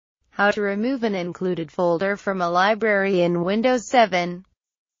How to remove an included folder from a library in Windows 7.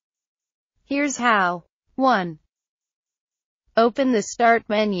 Here's how. 1. Open the Start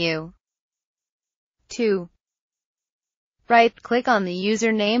menu. 2. Right-click on the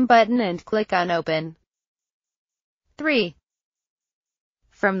Username button and click on Open. 3.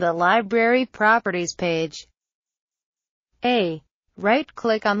 From the Library Properties page, A.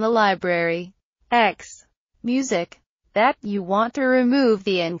 Right-click on the library. X. Music that you want to remove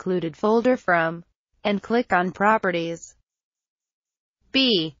the included folder from, and click on Properties.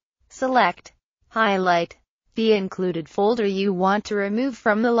 B. Select, highlight, the included folder you want to remove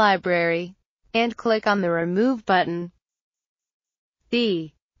from the library, and click on the Remove button.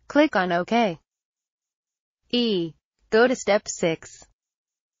 C. Click on OK. E. Go to Step 6.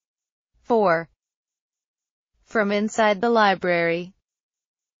 4. From inside the library,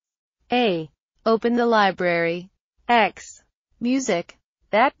 A. Open the library. X. Music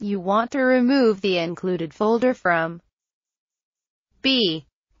that you want to remove the included folder from. B.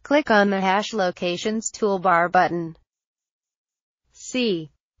 Click on the Hash Locations toolbar button.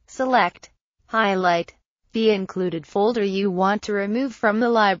 C. Select, highlight, the included folder you want to remove from the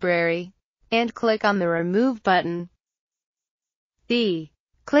library, and click on the Remove button. D.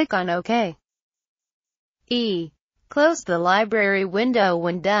 Click on OK. E. Close the library window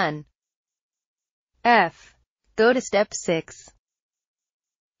when done. F. Go to Step 6.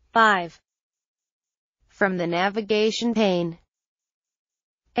 5. From the navigation pane,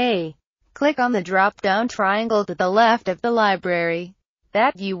 A. Click on the drop-down triangle to the left of the library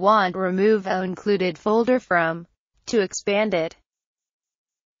that you want to remove an included folder from, to expand it.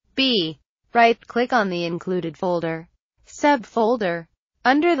 B. Right-click on the included folder, subfolder,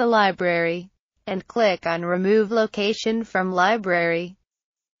 under the library, and click on Remove Location from Library.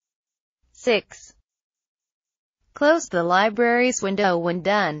 6. Close the library's window when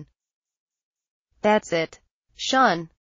done. That's it. Sean.